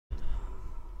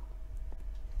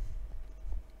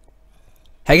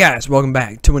Hey guys, welcome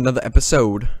back to another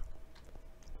episode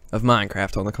of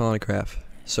Minecraft on the ColonyCraft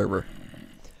server.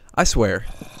 I swear,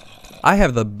 I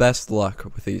have the best luck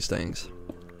with these things.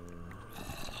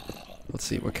 Let's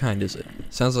see, what kind is it?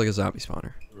 Sounds like a zombie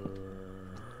spawner.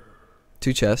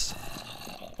 2 chests.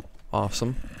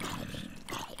 Awesome.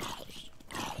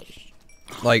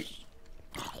 Like,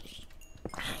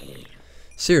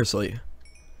 seriously,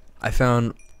 I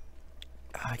found,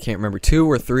 I can't remember, 2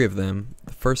 or 3 of them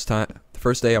the first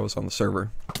day I was on the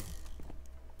server.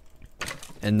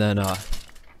 And then,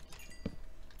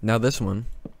 now this one,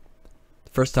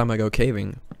 the first time I go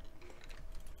caving,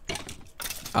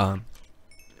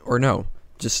 or no,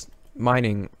 just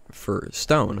mining for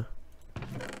stone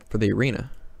for the arena.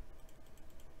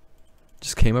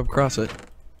 Just came up across it.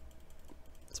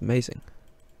 It's amazing.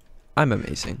 I'm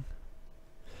amazing.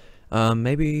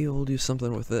 Maybe we'll do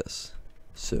something with this.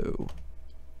 So,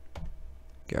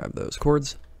 grab those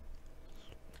cords.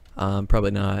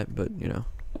 Probably not, but you know.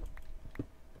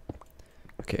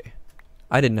 Okay.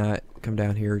 I did not come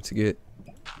down here to get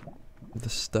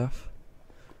this stuff.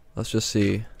 Let's just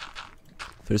see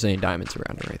if there's any diamonds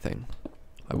around or anything.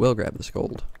 I will grab this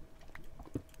gold.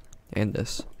 And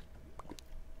this.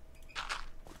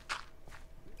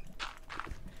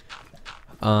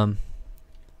 But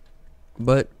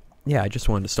yeah, I just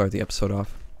wanted to start the episode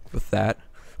off with that.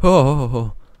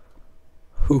 Oh,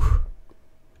 whew.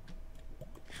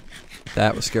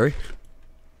 That was scary.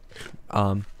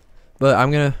 But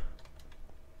I'm gonna.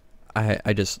 I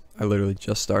literally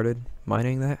just started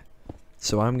mining that,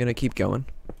 so I'm gonna keep going.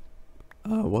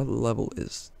 What level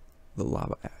is the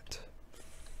lava at?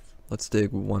 Let's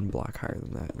dig 1 block higher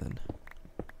than that then.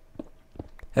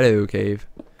 Hello, cave.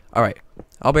 All right,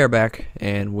 I'll be right back,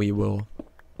 and we will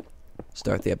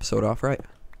start the episode off right.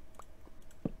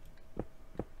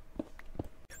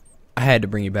 I had to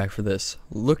bring you back for this.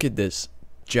 Look at this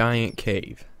giant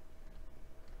cave.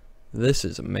 This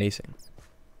is amazing.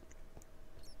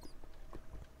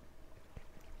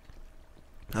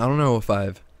 I don't know if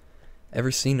I've ever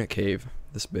seen a cave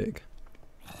this big.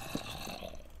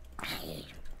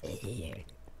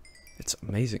 It's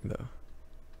amazing though.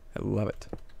 I love it.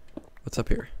 What's up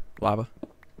here? Lava?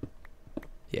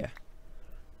 Yeah.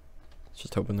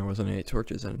 Just hoping there wasn't any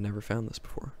torches. I've never found this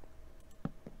before.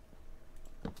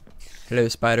 Hello,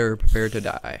 spider. Prepare to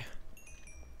die.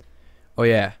 Oh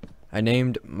yeah. I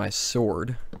named my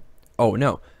sword. Oh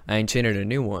no. I enchanted a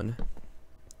new one.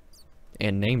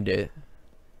 And named it.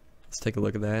 Let's take a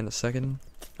look at that in a second.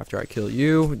 After I kill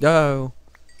you. No.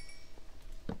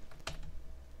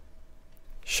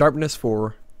 Sharpness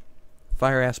 4.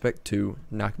 Fire aspect 2.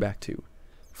 Knockback 2.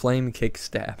 Flame kick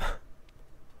stab.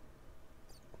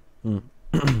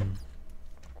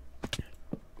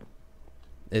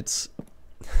 It's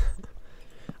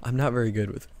I'm not very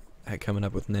good at coming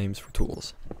up with names for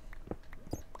tools.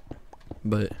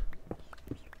 But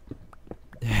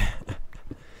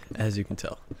as you can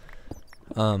tell.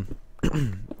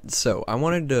 So I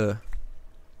wanted to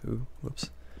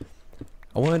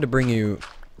I wanted to bring you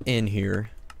in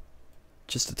here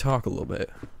just to talk a little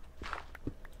bit.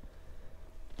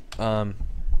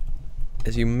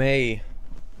 As you may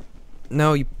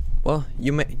know, you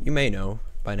may know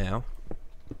by now.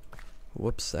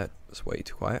 Whoops, that was way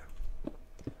too quiet.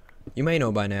 You may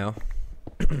know by now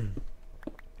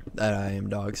that I am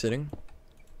dog sitting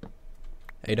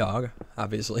a dog,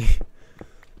 obviously.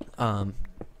 I'm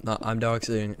dog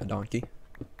sitting a donkey,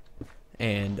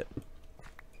 and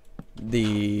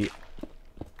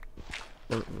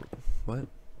what?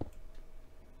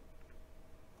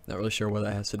 Not really sure what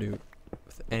that has to do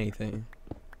with anything.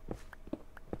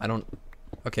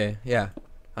 Okay, yeah,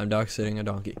 I'm dog sitting a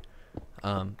donkey.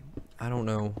 I don't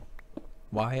know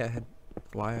why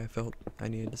I felt I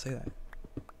needed to say that.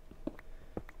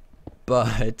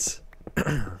 But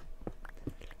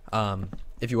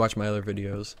if you watch my other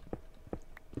videos,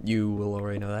 you will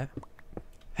already know that.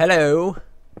 Hello.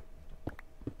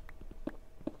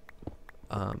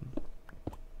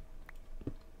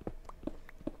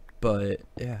 But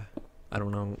yeah, I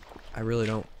don't know. I really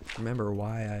don't remember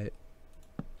why I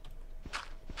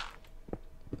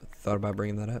thought about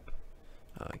bringing that up.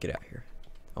 Get out of here.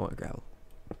 I want gravel.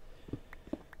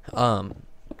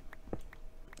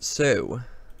 So,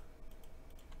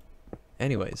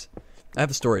 anyways, I have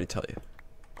a story to tell you.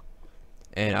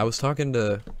 And I was talking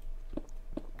to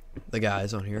the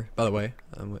guys on here. By the way,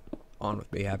 I'm on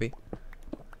with Be Happy.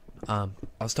 I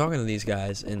was talking to these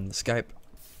guys in the Skype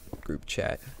group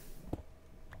chat.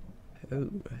 Oh,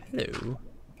 hello.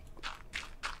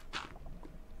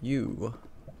 You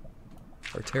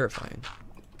are terrifying.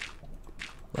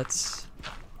 Let's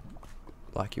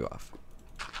block you off.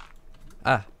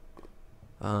 Ah.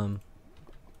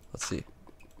 Let's see.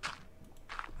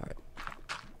 Alright.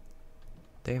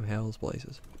 Damn hell's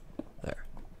blazes. There.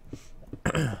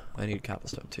 I need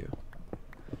cobblestone too.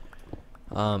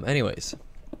 Anyways.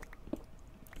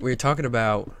 We were talking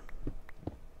about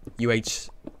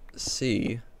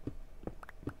UHC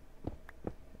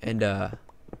and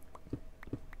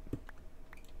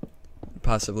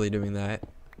possibly doing that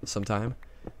sometime.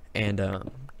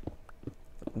 And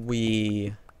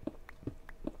we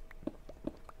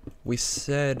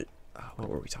said, what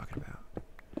were we talking about?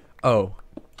 Oh,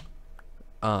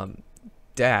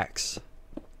 Dax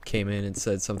came in and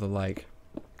said something like,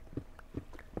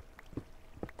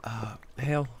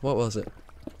 hell, what was it?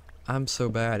 I'm so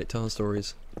bad at telling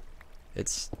stories.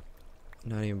 It's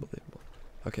not even believable.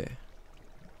 Okay.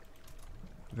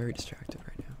 I'm very distracted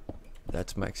right now.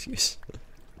 That's my excuse.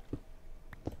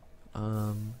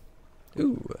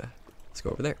 Ooh, let's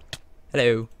go over there.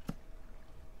 Hello.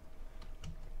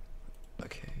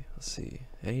 Okay, let's see.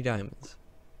 Any diamonds?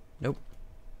 Nope.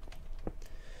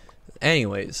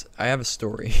 Anyways, I have a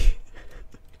story.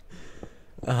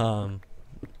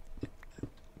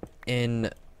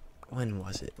 When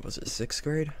was it? Was it 6th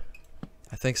grade?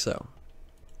 I think so.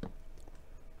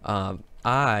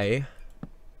 I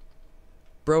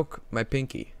broke my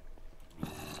pinky.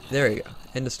 There you go.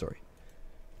 End of story.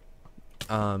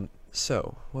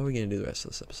 So, what are we gonna do the rest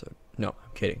of this episode? No,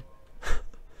 I'm kidding.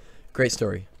 Great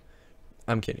story.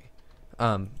 I'm kidding.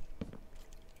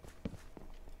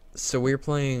 So we were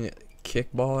playing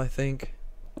kickball, I think,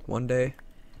 one day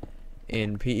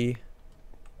in PE.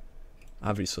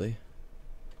 Obviously.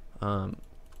 No,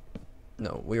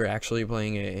 we were actually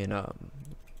playing it in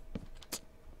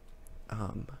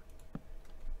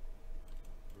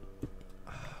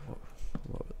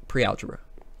pre-algebra.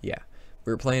 Yeah,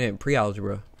 we were playing it in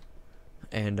pre-algebra,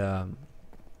 and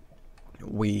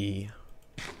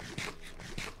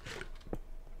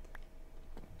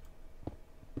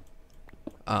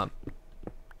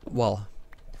well,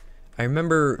 I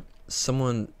remember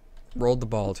someone rolled the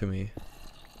ball to me,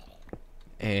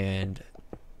 and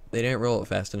they didn't roll it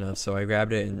fast enough, so I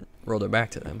grabbed it and rolled it back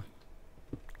to them.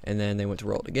 And then they went to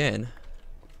roll it again,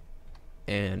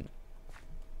 and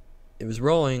it was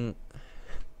rolling.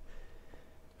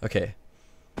 Okay,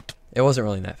 it wasn't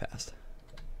rolling that fast.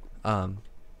 Oh,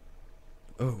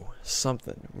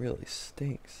 something really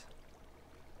stinks.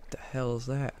 What the hell is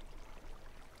that?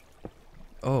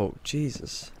 Oh,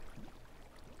 Jesus.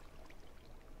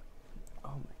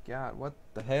 Oh my God, what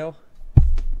the hell?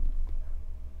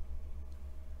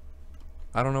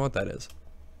 I don't know what that is.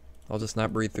 I'll just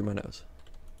not breathe through my nose.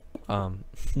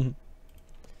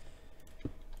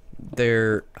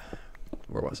 Where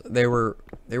was it? They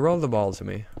rolled the ball to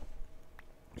me,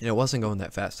 and it wasn't going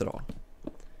that fast at all.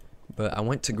 But I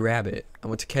went to grab it. I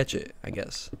went to catch it, I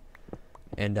guess.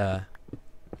 And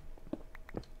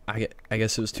I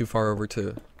guess it was too far over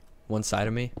to one side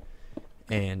of me,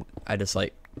 and I just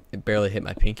it barely hit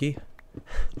my pinky.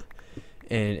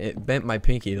 And it bent my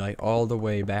pinky all the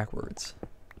way backwards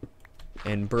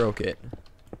and broke it.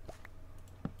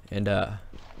 And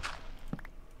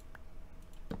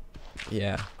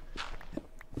yeah.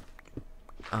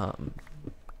 I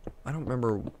don't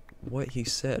remember what he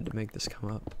said to make this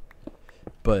come up.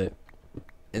 And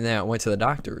then I went to the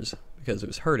doctor's because it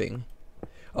was hurting.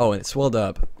 Oh, and it swelled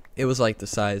up. It was like the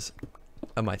size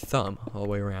of my thumb all the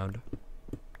way around.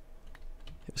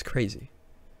 It was crazy.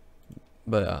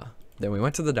 But then we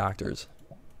went to the doctor's,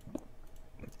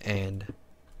 and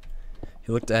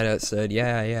he looked at it and said,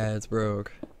 yeah, it's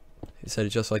broke. He said it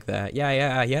just like that.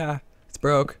 Yeah, it's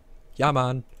broke. Yeah,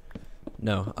 man.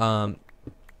 No,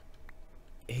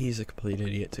 he's a complete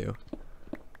idiot too.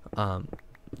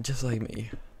 Just like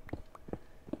me.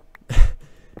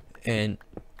 And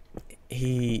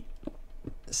he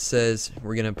says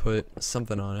we're gonna put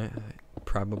something on it.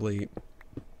 Probably,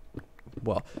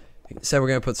 well, he said we're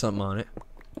gonna put something on it.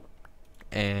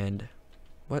 And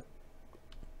what?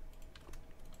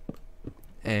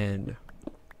 And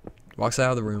walks out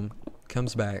of the room,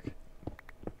 comes back.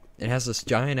 It has this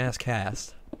giant ass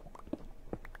cast.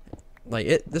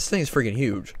 This thing's freaking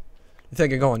huge. You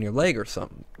think it go on your leg or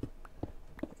something?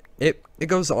 It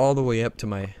goes all the way up to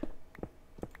my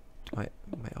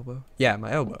elbow. Yeah,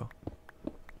 my elbow.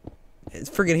 It's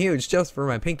freaking huge just for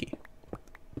my pinky.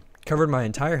 Covered my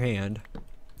entire hand.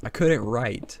 I couldn't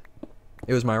write.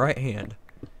 It was my right hand,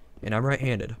 and I'm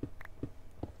right-handed,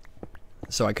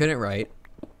 so I couldn't write,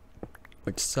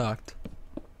 which sucked.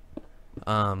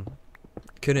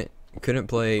 Couldn't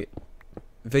play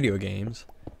video games.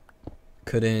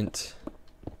 Couldn't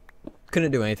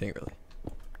do anything really.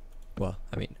 Well,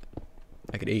 I mean,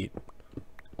 I could eat.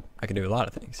 I could do a lot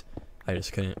of things. I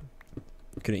just couldn't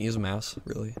use a mouse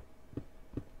really.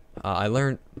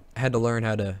 I had to learn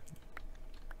how to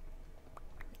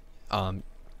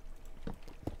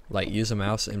like use a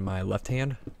mouse in my left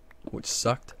hand, which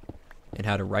sucked, and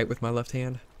how to write with my left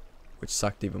hand, which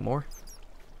sucked even more.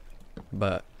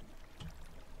 But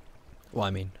well,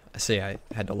 I mean, I say I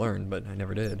had to learn, but I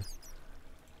never did.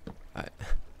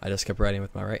 I just kept writing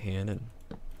with my right hand, and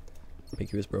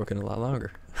Pinky was broken a lot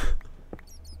longer.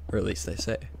 Or at least they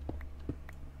say.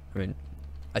 I mean,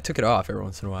 I took it off every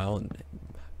once in a while and it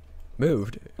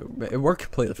moved. It worked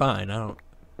completely fine. I don't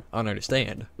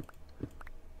understand.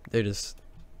 They just,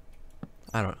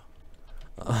 I don't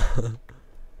know.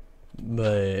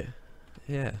 But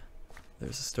yeah,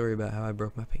 there's a story about how I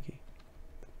broke my pinky.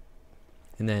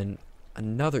 And then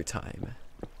another time,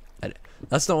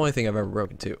 that's the only thing I've ever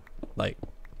broken too. Like,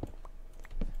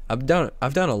 I've done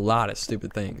a lot of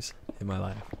stupid things in my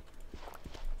life.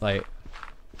 Like,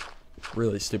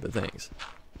 really stupid things.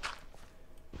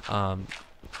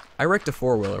 I wrecked a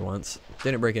four-wheeler once.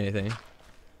 Didn't break anything.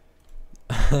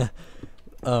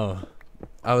 Oh,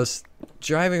 I was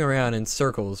driving around in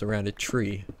circles around a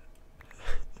tree.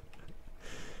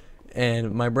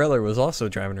 And my brother was also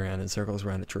driving around in circles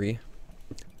around the tree.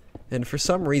 And for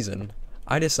some reason,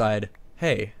 I decide,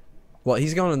 hey, well,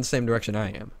 he's going in the same direction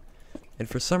I am. And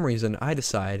for some reason, I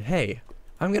decide, hey,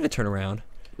 I'm going to turn around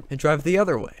and drive the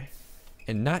other way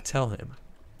and not tell him.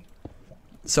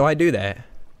 So I do that.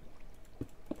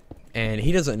 And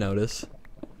he doesn't notice,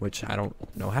 which I don't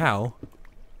know how,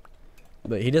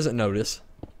 but he doesn't notice.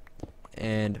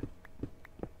 And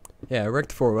yeah, I wrecked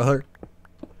the four-wheeler.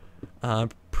 I'm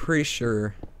pretty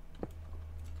sure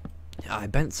I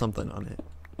bent something on it.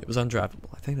 It was undrivable.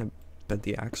 I think I bent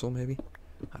the axle, maybe.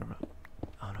 I don't know.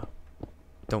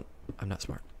 I'm not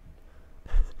smart.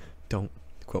 Don't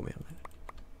quote me on that.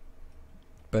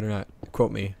 Better not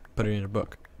quote me. Put it in a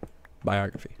book.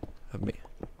 Biography of me.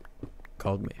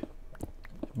 Called Me.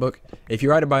 Book. If you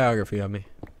write a biography of me,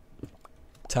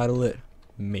 title it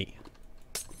Me.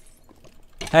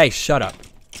 Hey, shut up.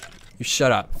 You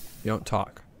shut up. You don't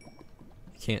talk.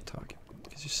 You can't talk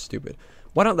because you're stupid.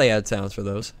 Why don't they add sounds for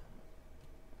those?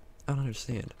 I don't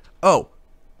understand. Oh,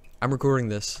 I'm recording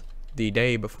this the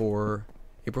day before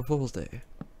April Fool's Day.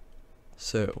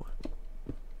 So,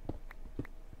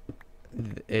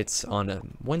 it's on a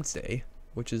Wednesday,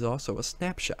 which is also a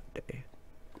snapshot day.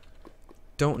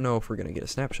 Don't know if we're going to get a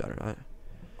snapshot or not.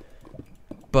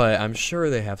 But I'm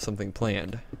sure they have something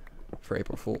planned for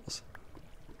April Fool's.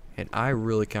 And I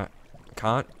really can't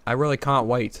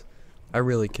wait. I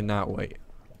really cannot wait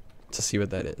to see what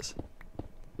that is.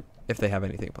 If they have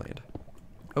anything planned.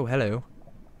 Oh, hello.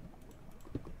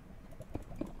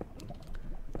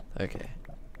 Okay.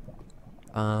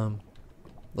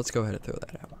 Let's go ahead and throw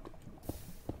that out.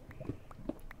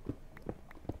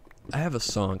 I have a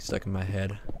song stuck in my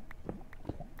head.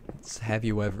 It's Have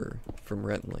You Ever from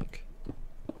Rhett and Link.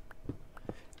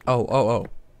 Oh.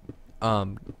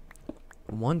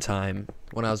 One time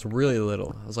when I was really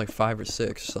little, I was like 5 or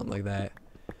 6, something like that.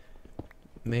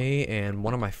 Me and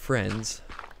one of my friends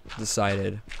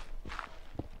decided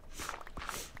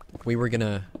we were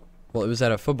gonna, well, it was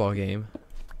at a football game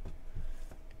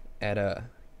at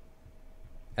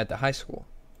the high school,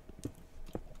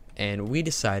 and we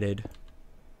decided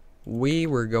we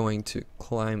were going to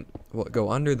go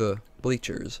under the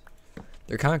bleachers.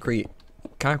 They're concrete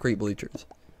bleachers,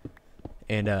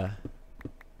 and hang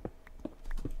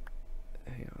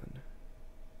on,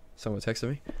 someone texted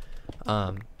me.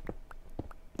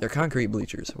 They're concrete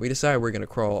bleachers. We decided we're gonna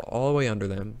crawl all the way under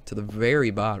them to the very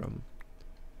bottom,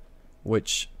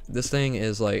 which this thing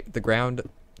is like, the ground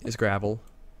is gravel,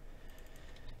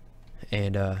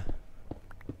 and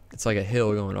it's like a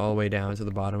hill going all the way down to the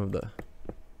bottom of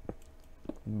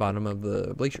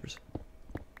the bleachers.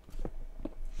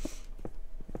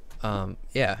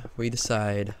 Yeah, we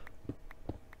decide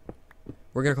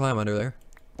we're gonna climb under there,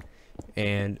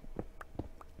 and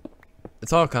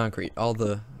it's all concrete. All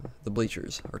the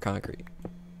bleachers are concrete,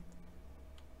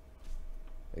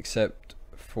 except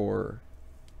for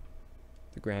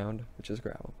the ground, which is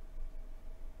gravel.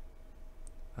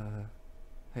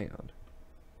 Hang on.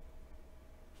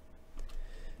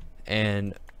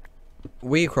 And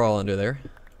we crawl under there,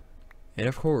 and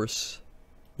of course,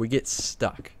 we get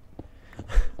stuck.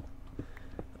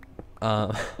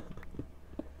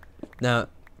 Now,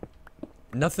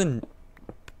 nothing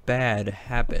bad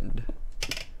happened.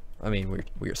 I mean, we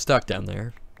were stuck down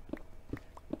there.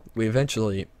 We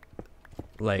eventually,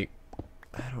 like,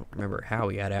 I don't remember how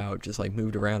we got out. Just like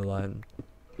moved around a lot, and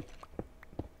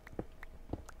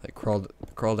like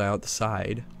crawled out the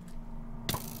side.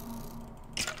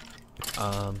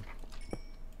 Damn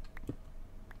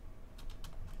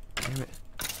it.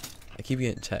 I keep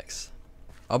getting texts.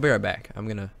 I'll be right back. I'm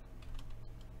gonna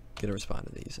get a respond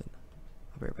to these and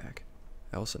I'll be right back.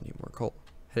 I also need more coal.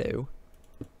 Hello.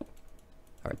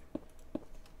 Alright.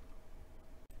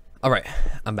 Alright,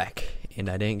 I'm back. And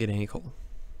I didn't get any coal.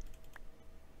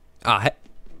 Ah,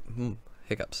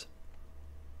 hiccups.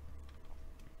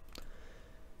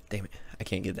 Damn it, I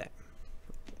can't get that.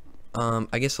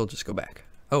 I guess I'll just go back.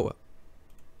 Oh.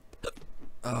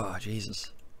 Oh,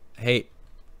 Jesus. I hate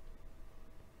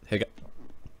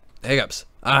hiccups.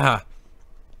 Aha.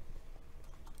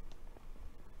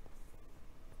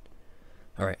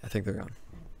 Alright, I think they're gone.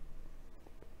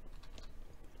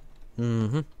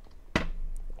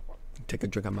 Take a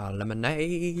drink of my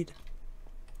lemonade.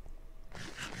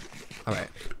 Alright.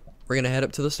 We're gonna head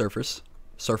up to the surface.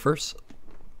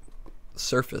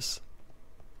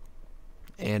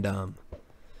 And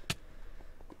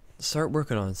start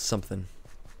working on something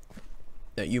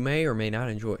that you may or may not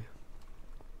enjoy.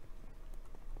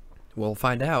 We'll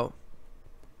find out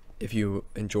if you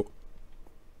enjoy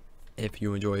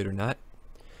it or not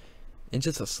in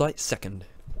just a slight second.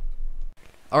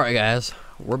 Alright guys,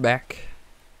 we're back.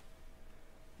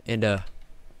 And I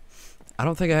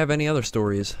don't think I have any other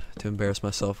stories to embarrass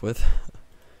myself with.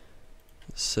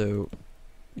 So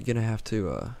you're gonna have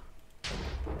to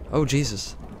oh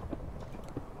Jesus.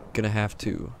 Gonna have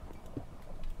to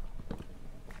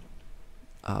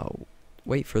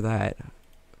wait for that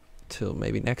till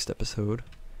maybe next episode.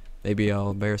 Maybe I'll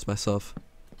embarrass myself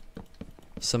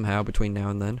somehow between now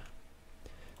and then.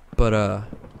 But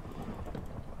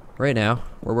right now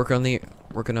we're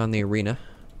working on the arena.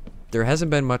 There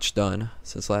hasn't been much done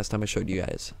since last time I showed you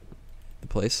guys the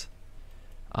place.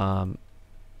 I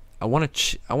want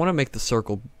to make the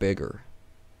circle bigger.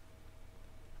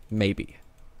 Maybe.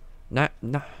 I'm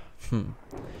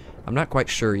not quite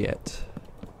sure yet.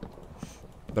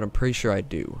 But I'm pretty sure I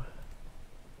do.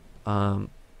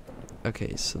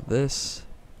 Okay, so this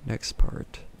next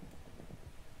part.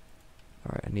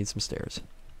 Alright, I need some stairs.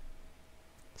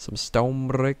 Some stone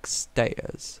brick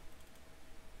stairs.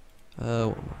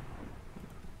 Oh.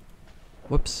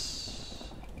 Whoops.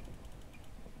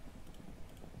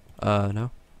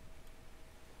 No.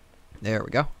 There we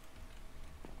go.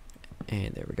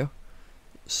 And there we go.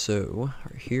 So,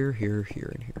 here,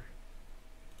 and here.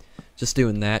 Just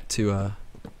doing that to,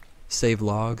 save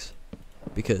logs.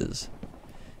 Because,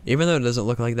 even though it doesn't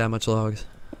look like that much logs,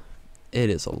 it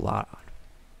is a lot.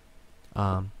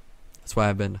 That's why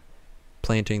I've been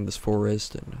planting this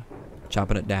forest and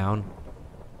chopping it down.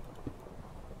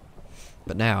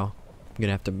 But now, I'm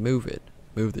gonna have to move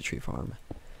the tree farm,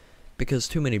 because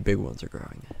too many big ones are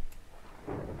growing.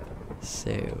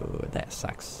 So that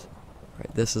sucks.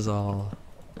 Right, this is all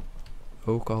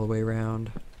oak all the way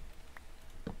around.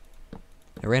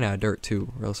 I ran out of dirt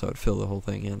too, or else I would fill the whole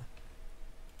thing in.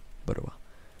 But oh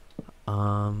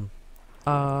well.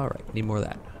 Alright, need more of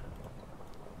that.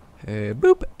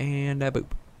 Boop and a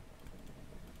boop.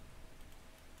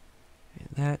 And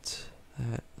that.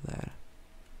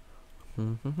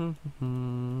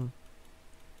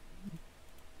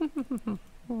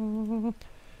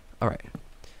 Alright.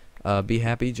 Be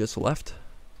happy just left.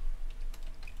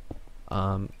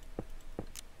 And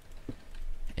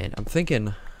I'm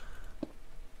thinking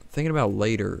about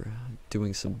later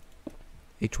doing some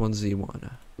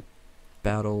H1Z1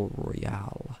 Battle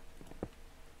Royale.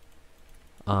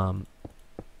 I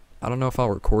don't know if I'll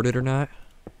record it or not.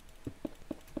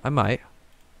 I might.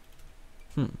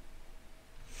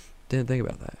 Didn't think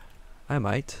about that. I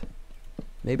might.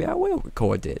 Maybe I will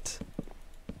record it.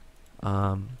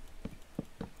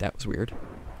 That was weird.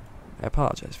 I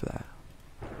apologize for that.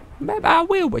 Maybe I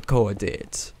will record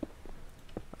it.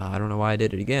 I don't know why I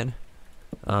did it again.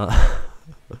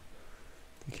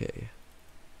 Okay.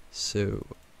 So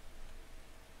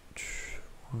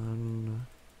 1,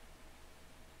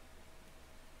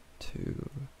 2.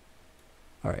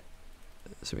 Alright.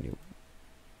 So we need.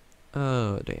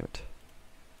 Oh, damn it.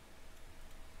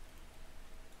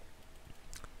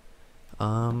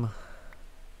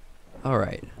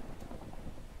 Alright.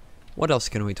 What else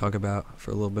can we talk about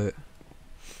for a little bit?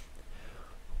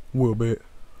 No.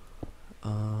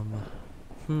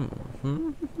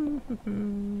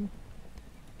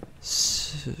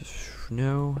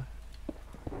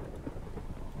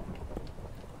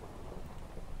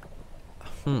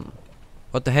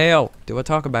 What the hell do I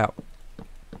talk about?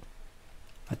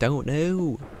 I don't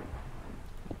know.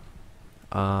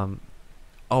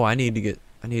 Oh, I need to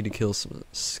kill some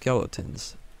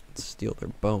skeletons and steal their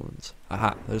bones.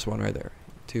 Aha, there's one right there.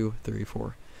 2, 3,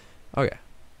 4. Okay.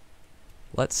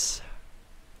 Let's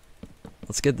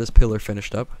Let's get this pillar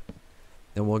finished up.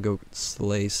 Then we'll go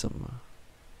slay some.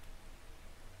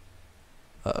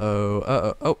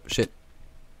 Oh, shit.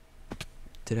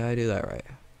 Did I do that right?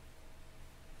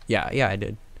 Yeah, I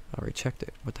did. I already checked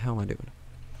it. What the hell am I doing?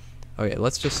 Okay,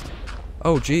 let's just...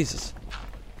 Oh, Jesus.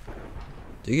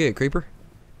 Do you get a creeper?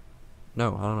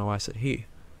 No, I don't know why I said he.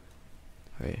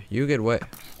 Okay, you get away.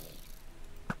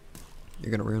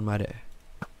 You're gonna ruin my day.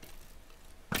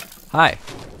 Hi.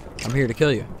 I'm here to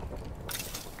kill you.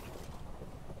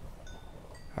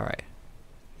 Alright.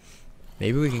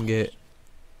 Maybe we can get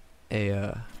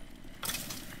a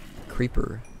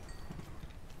creeper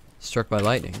struck by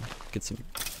lightning. Get some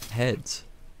heads.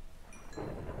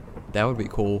 That would be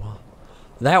cool.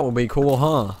 That would be cool,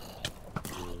 huh?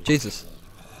 Jesus.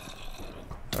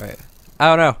 Alright.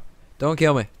 Oh no. Don't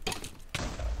kill me.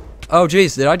 Oh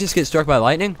jeez, did I just get struck by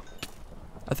lightning?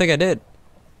 I think I did.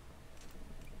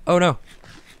 Oh no.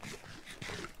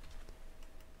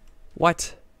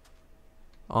 What?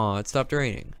 Aw, it stopped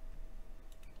raining.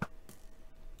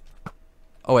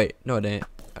 Oh wait, no it didn't.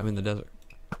 I'm in the desert.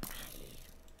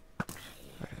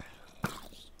 Okay.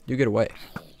 You get away.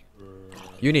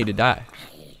 You need to die.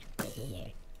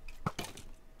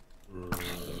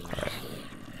 Alright.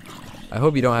 I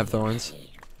hope you don't have thorns.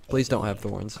 Please don't have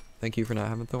thorns. Thank you for not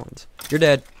having thorns. You're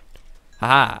dead.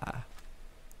 Haha.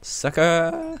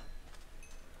 Sucker.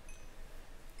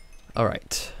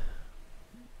 Alright.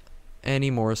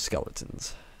 Any more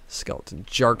skeletons? Skeleton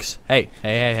jerks.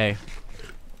 Hey.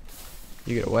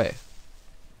 You get away.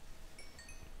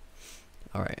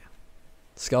 Alright.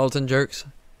 Skeleton jerks.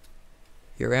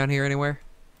 You around here anywhere?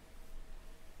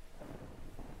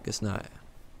 Guess not.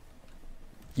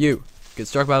 You get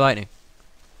struck by lightning.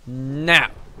 Now.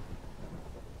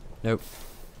 Nope.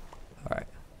 Alright.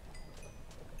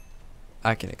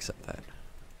 I can accept that.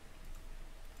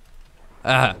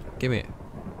 Ah, give me it.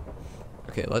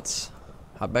 Okay, let's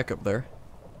hop back up there.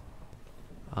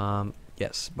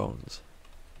 Yes, bones.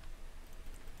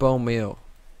 Bone meal.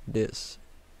 This.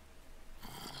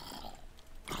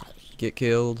 Get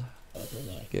killed.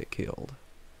 Get killed.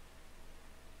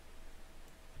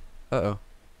 Uh-oh.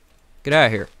 Get out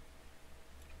of here.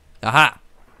 Aha!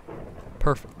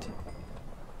 Perfect.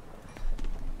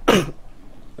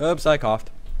 Oops, I coughed.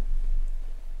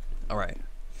 Alright.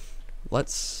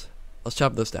 Let's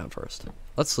chop this down first.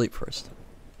 Let's sleep first.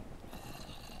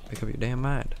 Make up your damn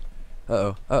mind.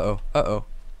 Uh-oh.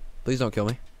 Please don't kill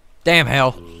me. Damn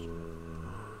hell!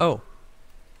 Oh.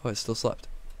 Oh, it still slept.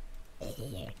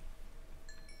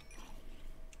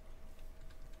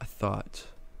 I thought...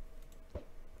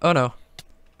 Oh no.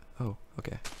 Oh,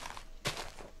 okay.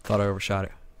 Thought I overshot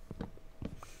it.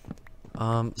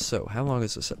 So how long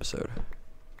is this episode?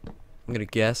 I'm gonna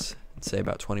guess and say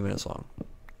about 20 minutes long.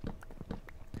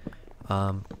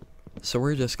 So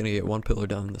we're just gonna get one pillar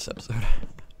done in this episode.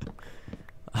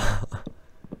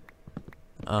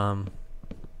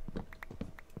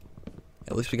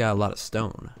 At least we got a lot of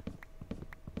stone.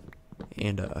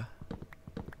 And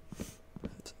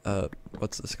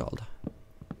what's this called?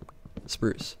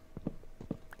 Spruce.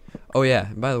 Oh yeah,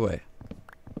 and by the way,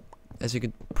 as you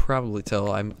could probably tell,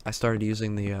 I started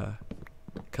using the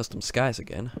custom skies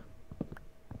again.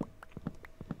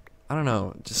 I don't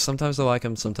know, just sometimes I like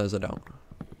them, sometimes I don't.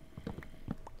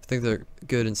 I think they're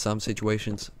good in some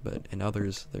situations, but in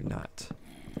others they're not.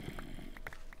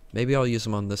 Maybe I'll use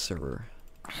them on this server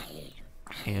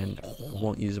and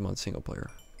won't use them on single player,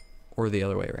 or the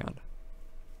other way around.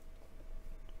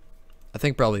 I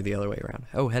think probably the other way around.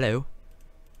 Oh, hello.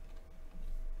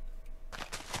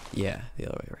 Yeah, the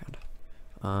other way around.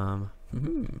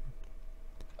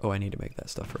 Oh, I need to make that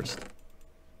stuff first.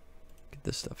 Get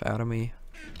this stuff out of me.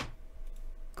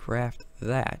 Craft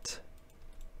that.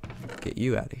 Get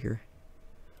you out of here.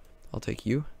 I'll take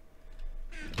you.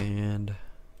 And...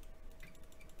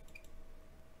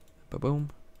 ba-boom.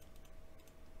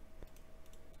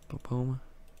 Ba-boom.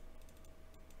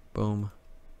 Boom.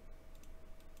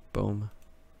 Boom.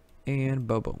 And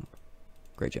ba-boom.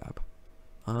 Great job.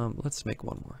 Let's make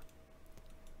one more.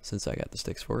 Since I got the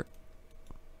sticks for it.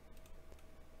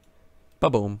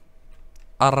 Ba-boom.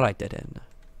 Alright then.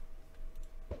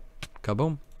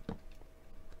 Kaboom.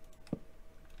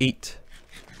 Eat.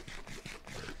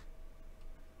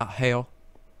 Ah, hail.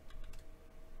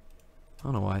 I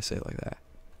don't know why I say it like that.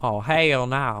 Oh, hail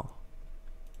now.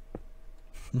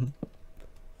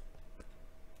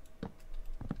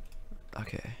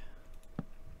 Okay.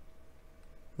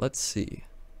 Let's see.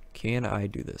 Can I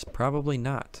do this? Probably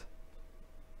not.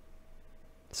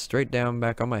 Straight down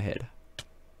back on my head.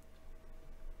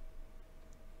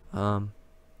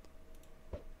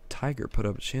 Tiger put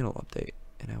up a channel update,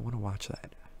 and I want to watch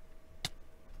that.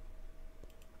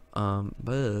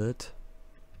 But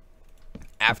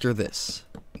after this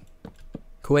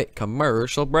quick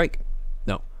commercial break.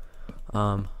 No.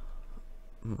 Okay,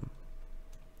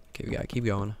 we gotta keep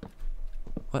going.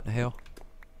 What the hell?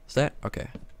 Is that? Okay.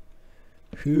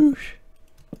 Whew.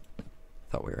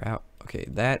 Thought we were out. Okay,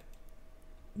 that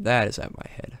is at my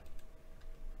head.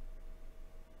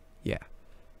 Yeah.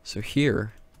 So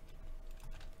here.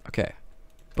 Okay.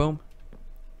 Boom.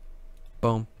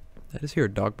 Boom. That is here a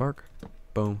dog bark.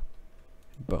 Boom.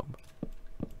 Boom.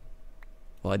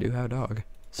 Well, I do have a dog,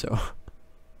 so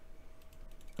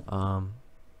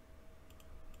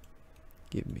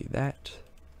give me that.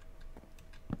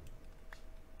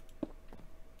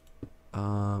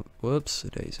 Whoops,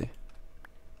 daisy.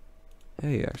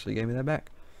 Hey, you actually gave me that back.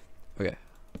 Okay.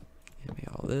 Give me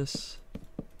all this.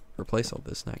 Replace all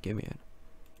this, not give me it.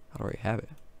 I already have it.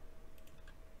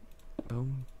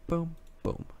 Boom, boom,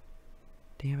 boom.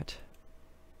 Damn it.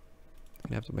 I'm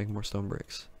gonna have to make more stone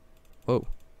bricks. Whoa.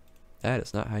 That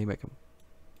is not how you make them.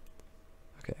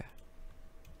 Okay.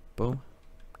 Boom.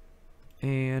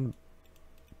 And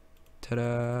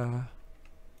ta-da.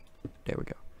 There we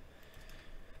go.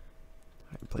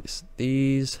 Alright, place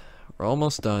these. We're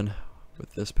almost done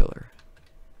with this pillar.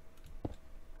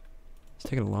 It's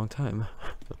taking a long time.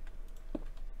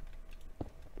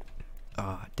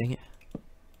 Ah, dang it. I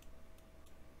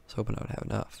was hoping I would have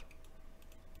enough.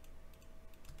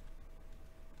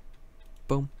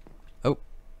 Boom. Oh.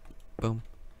 Boom.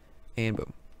 And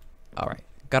boom. Alright.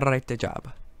 Got right the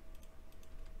job.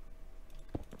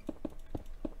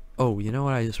 Oh, you know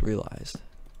what I just realized?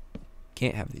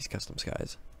 Can't have these custom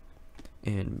skies.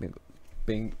 And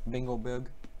bingo big.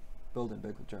 Building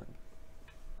big return.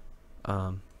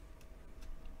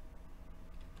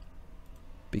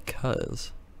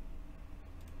 Because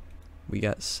we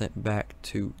got sent back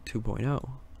to 2.0.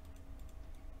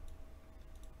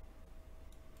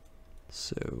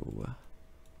 So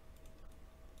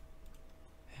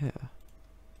yeah,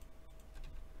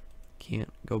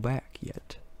 can't go back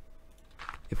yet.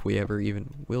 If we ever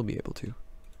even will be able to,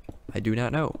 I do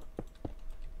not know.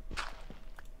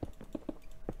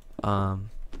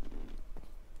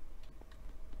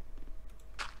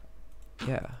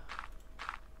 Yeah,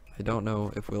 I don't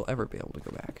know if we'll ever be able to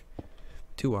go back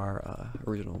to our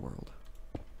original world.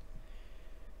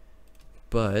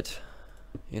 But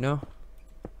you know,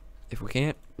 if we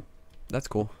can't, that's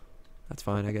cool. That's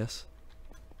fine, I guess.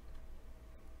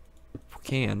 If we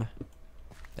can,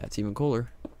 that's even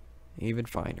cooler. Even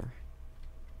finer.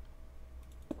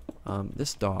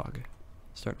 This dog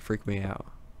is starting to freak me out.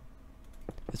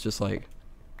 It's just like,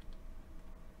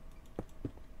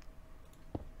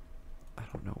 I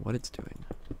don't know what it's doing.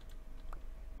 What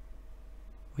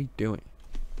are you doing?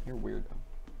 You're weird though.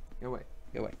 Go away.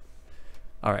 Go away.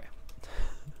 Alright.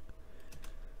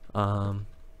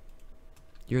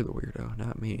 You're the weirdo,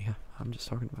 not me. I'm just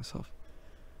talking to myself.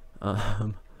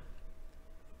 Oh,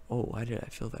 why did I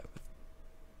feel that with...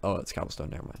 Oh, it's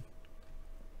cobblestone, never mind.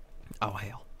 Oh,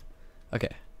 hell. Okay.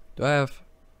 Do I have...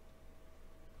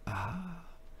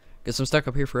 Guess I'm stuck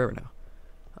up here forever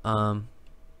now.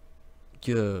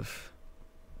 Give...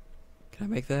 Can I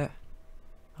make that?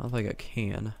 I don't think I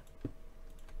can.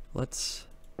 Let's...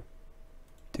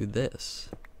 do this.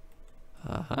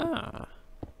 Aha.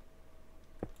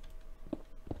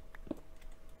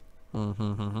 Oh,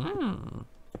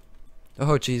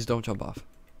 jeez, don't jump off.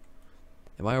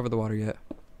 Am I over the water yet?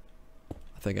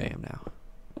 I think I am now.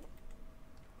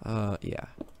 Yeah.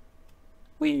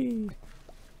 Whee!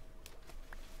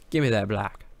 Give me that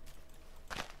black.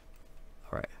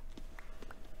 Alright.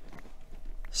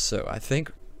 So, I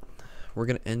think we're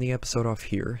gonna end the episode off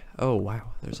here. Oh,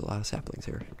 wow. There's a lot of saplings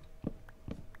here.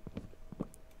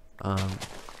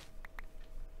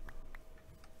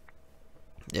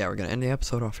 Yeah, we're gonna end the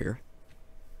episode off here.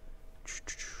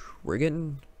 We're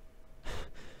getting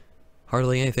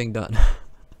hardly anything done.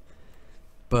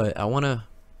 But I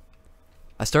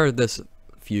started this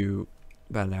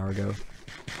about an hour ago,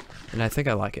 and I think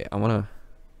I like it. I wanna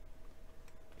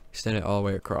extend it all the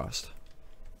way across.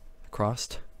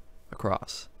 But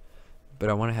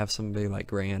I wanna have some big, like,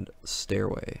 grand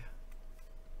stairway.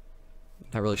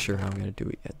 Not really sure how I'm gonna do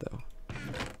it yet though.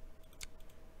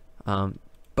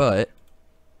 But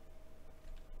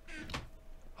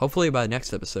hopefully by the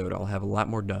next episode I'll have a lot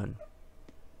more done.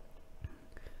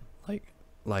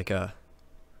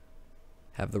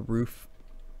 Have the roof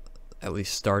at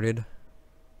least started,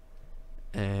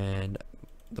 and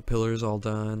the pillars all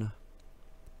done,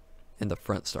 and the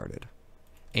front started,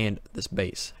 and this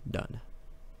base done.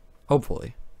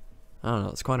 Hopefully. I don't know,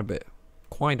 it's quite a bit.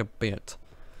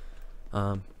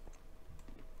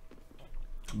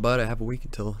 But I have a week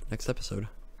until next episode.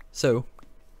 So,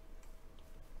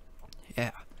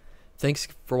 yeah. Thanks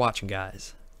for watching,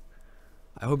 guys.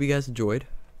 I hope you guys enjoyed.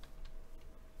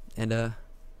 And,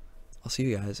 I'll see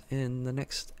you guys in the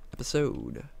next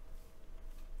episode.